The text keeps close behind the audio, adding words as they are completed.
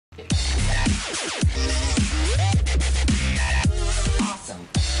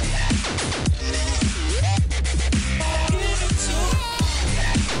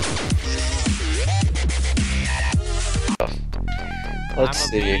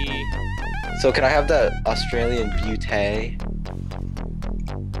see. So can I have the Australian beauty?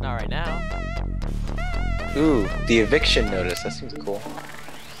 Not right now. Ooh, the eviction notice. That seems cool.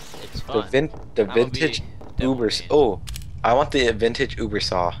 It's fun. The vintage Uber. Oh, I want the vintage Uber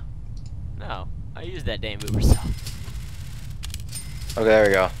saw. No, I use that damn Uber saw. Okay, there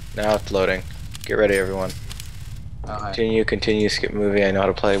we go. Now it's loading. Get ready, everyone. Alright. Continue, skip movie. I know how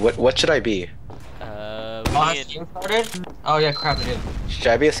to play. What should I be? Has game started? Oh yeah, crap, it did. Should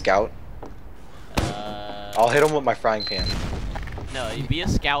I be a scout? I'll hit him with my frying pan. No, you be a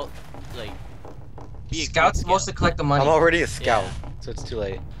scout. Like, be a Scout's good supposed to collect the money. I'm already a scout, Yeah. so it's too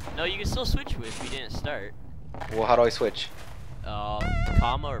late. No, you can still switch if you didn't start. Well, how do I switch?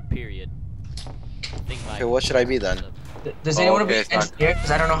 Comma or period. Okay, what should I be then? Does anyone okay, want to be engineer?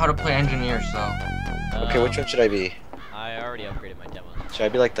 Because I don't know how to play engineer, so. Okay, which one should I be? I already upgraded my demo. Should I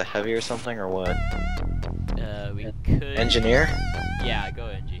be like the heavy or something, or what? We could. Engineer? Yeah, go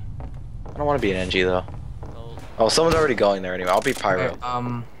NG. I don't want to be an NG though. Well, Oh, someone's already going there anyway. I'll be pyro. Okay,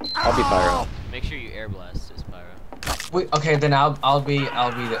 I'll be pyro. make sure you air blast this pyro. wait, okay, then I'll be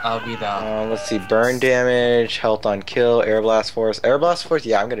the. Let's see. Burn damage, health on kill, air blast force. Air blast force.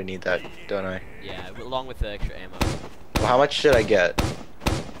 Yeah, I'm gonna need that, don't I? Yeah, along with the extra ammo. Well, how much should I get?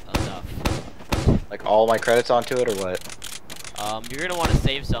 Enough. Like all my credits onto it, or what? You're gonna want to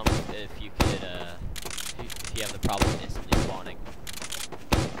save some if you could, if you have the problem instantly spawning.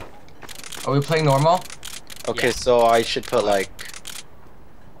 Are we playing normal? Okay, Yeah. so I should put like.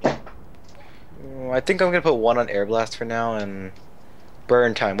 I think I'm gonna put one on air blast for now and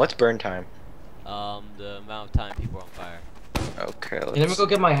burn time. What's burn time? The amount of time people are on fire. Okay, Let me go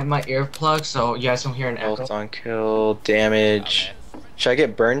get my earplug so you guys don't hear an echo. health on kill, damage. Okay. Should I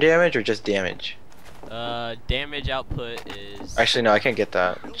get burn damage or just damage? Damage output is. Actually, no, I can't get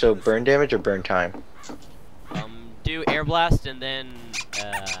that. So burn damage or burn time? Do air blast and then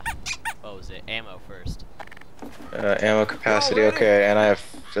what was it? Ammo first. Ammo capacity. Okay, and I have.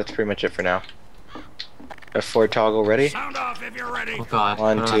 That's pretty much it for now. F4 toggle ready. Sound off if you're ready. Oh god.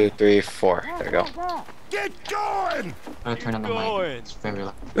 1, 2, 3, 4. There we go. Get going. I'm gonna turn on the mic. It's very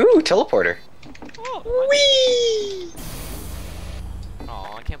loud. Ooh, teleporter. Oh, Whee!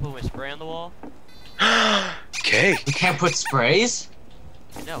 oh, I can't put my spray on the wall. Okay. You can't put sprays?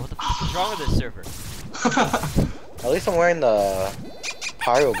 No, what the fuck is wrong with this server? At least I'm wearing the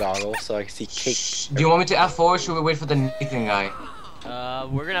pyro goggles so I can see cake. Do you want me to F4 or should we wait for the Nathan guy?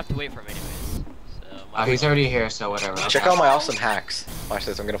 We're gonna have to wait for him anyways. So, He's already here, so whatever. Check out my awesome hacks. Watch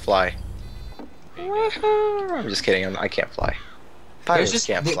this, I'm gonna fly. I'm just kidding, I can't fly. Pirates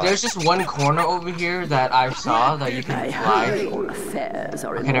can't fly. There's just one corner over here that I saw that you can fly.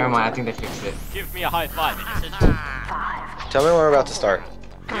 Okay, never mind, I think they fixed it. give me a high five. And Tell me when we're about to start.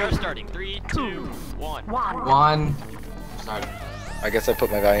 you're starting. 3, 2, 1. One. Start. I guess I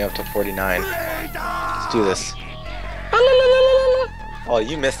put my value up to 49. Let's do this. Oh,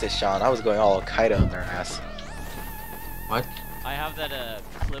 you missed it, Sean. I was going all Al-Qaeda on their ass. What? I have that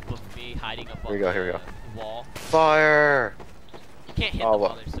clip of me hiding up on Here we go. the wall. Fire! You can't hit Oh, them well,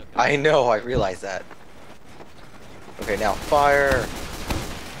 while they're so good. I know, I realize that. Okay, now fire!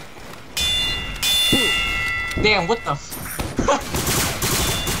 Damn, what the f-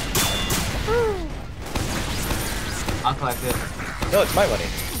 I'll collect it. No, it's my money.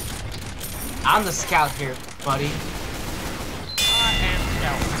 I'm the scout here, buddy. I am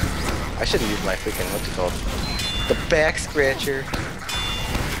scout. I should have used my freaking, what's it called? The back scratcher.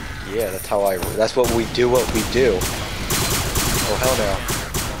 Yeah, that's what we do, Oh, hell no.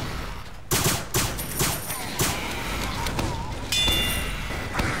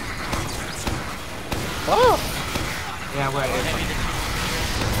 Oh! Yeah, wait.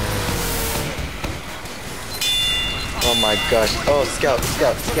 Oh my gosh. Oh, scout.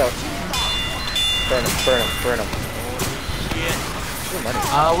 Burn him. Shit. Ooh, money.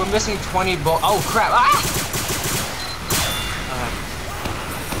 We're missing 20 oh crap! Ah!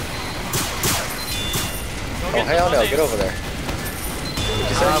 Oh, hell no, get over there.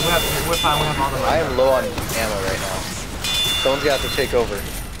 We're fine, we have all the I am low on ammo right now. Someone's got to take over.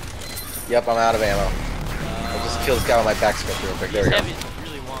 Yep, I'm out of ammo. I'll just kill this guy with my back script real quick. There we go. Heavy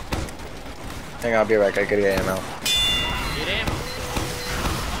really want me. Hang on, I'll be right back. I gotta get ammo. Get ammo.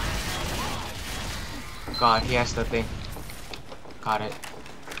 God, he has the thing. Got it.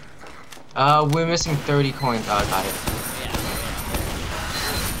 We're missing 30 coins. Oh, got it.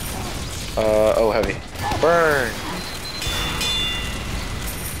 Oh, heavy. Burn!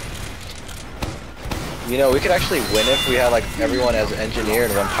 You know, we could actually win if we had, like, everyone as engineer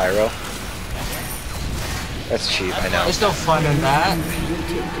and one pyro. That's cheap, I know. There's no fun in that.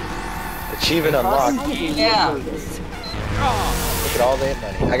 Achievement unlocked. Yeah. Look at all that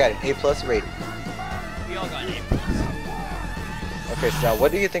money. I got an A+ rating. We all got an A+. Okay, so now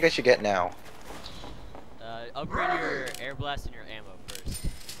what do you think I should get now? Upgrade your air blast and your ammo first.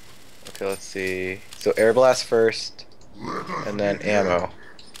 Okay, let's see. So air blast first, and then ammo.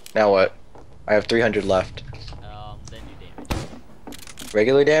 Now what? I have 300 left. Then do damage.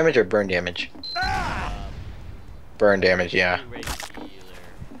 Regular damage or burn damage? Burn damage, yeah. Do regular,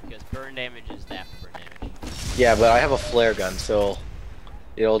 because burn damage is that for burn damage. Yeah, but I have a flare gun, so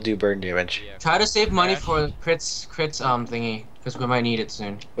it'll do burn damage. Yeah, Try to save money for the crits thingy, because we might need it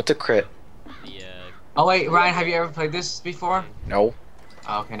soon. What's a crit? the, Oh wait, Ryan, have you ever played this before? No.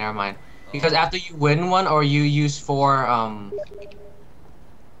 Oh, okay, never mind. Because after you win one, or you use four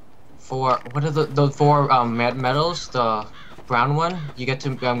what are the four medals, the brown one, you get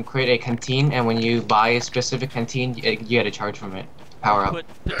to create a canteen, and when you buy a specific canteen, you get a charge from it. Power up. put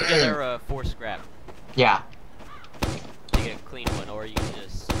together 4 scrap Yeah. to get a clean one, or you can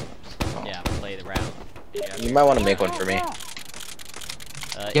just play the round. You might want to make one for me.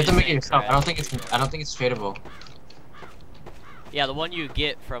 You have to make it yourself. I don't think it's tradable. Yeah, the one you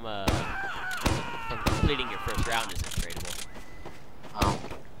get from completing your first round isn't tradable. Oh.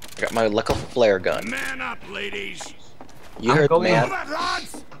 I got my little flare gun. Man up, ladies. You I'm heard the going man. Move it,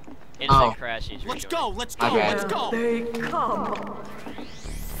 lads. Instant Oh. crash is Let's rejoining. go, let's My go, bad. let's go. They come.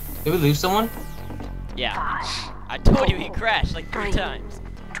 Did we lose someone? Yeah. I told you he crashed like 3 times.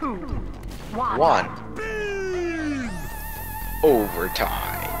 2, 1. One.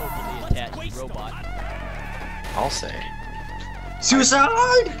 Overtime. Hopefully attached robot. I'll say.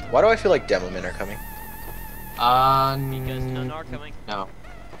 Suicide! Why do I feel like demomen are coming? Because none are coming. No.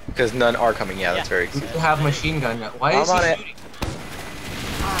 Because none are coming. Yeah, that's very We exciting. have machine gun. Why I'm is on he it. shooting?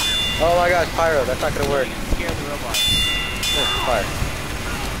 Oh my gosh, pyro. That's not gonna work. Scare the robot. Oh, fire.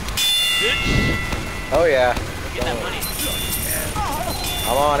 Bitch! Oh yeah. Get that money.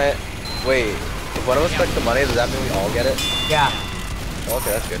 I'm on it. Wait. If one of us collect the money, does that mean we all get it? Yeah.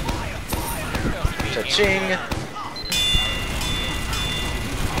 Okay, that's good. Cha-ching.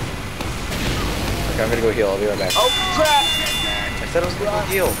 Okay, I'm gonna go heal. I'll be right back. Oh crap! I said I was gonna go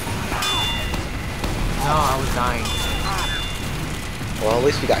heal. No, I was dying. Well, at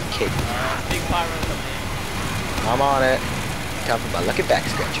least we got cake. Big pyro coming in. I'm on it. Time for my lucky back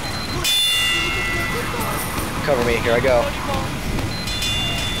scratcher. Cover me. Here I go.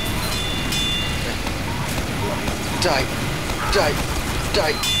 Die. Die.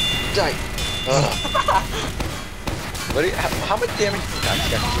 Die. Die. Ugh. What do you, how much damage does back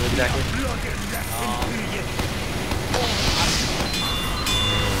scratcher do exactly?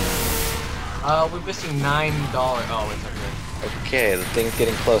 We're missing $9. Oh, it's okay. Okay, the thing's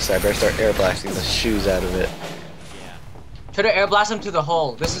getting closer. I better start air blasting the shoes out of it. Yeah. Try to air blast him to the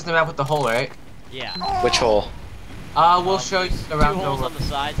hole. This is the map with the hole, right? Yeah. Which hole? We'll show you There's around 2 holes over. on the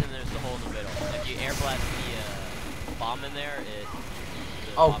sides and there's the hole in the middle. If you air blast the bomb in there, the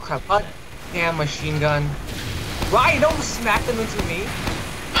Oh bomb crap! is What? set. Damn machine gun. Ryan, don't smack them into me.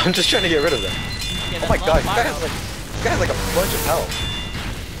 I'm just trying to get rid of them. Yeah, Oh my that's god, not this guy has like a bunch of health.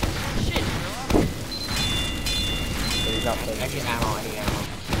 Shit, But he's not playing. I need ammo. I need ammo.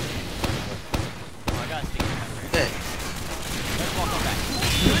 Oh, I got a sticky hammer. Hey. Let's walk on back.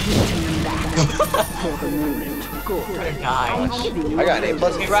 For the moment. Good. I'm gonna die. I got an A+.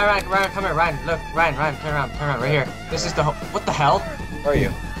 Hey, Ryan, come here, Ryan. Look, Ryan, turn around, right here. This is the what the hell? Where are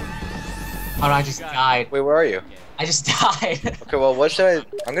you? Oh no, I just died. Wait, where are you? I just died. Okay, well, what should I...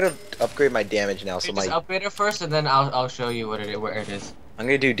 I'm gonna upgrade my damage now, so Just my... upgrade it first, and then I'll show you where it is. I'm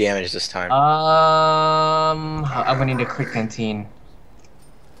gonna do damage this time. I'm gonna need a quick canteen.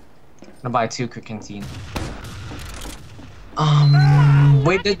 I'm gonna buy 2 quick canteen.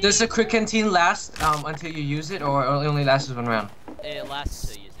 Wait, does a quick canteen last until you use it, or it only lasts 1 round? It lasts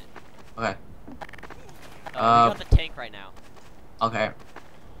until you use it. Okay. We got the tank right now. Okay.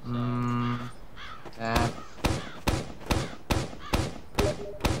 That.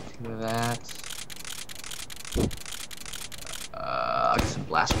 Do that. I'll get some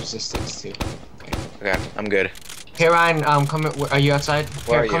blast resistance too. Okay. Okay, I'm good. Hey Ryan, come here. Are you outside?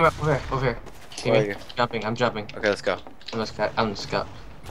 Where Here, are come you? here, over here. Where are you? I'm jumping. Okay, let's go. I'm just got.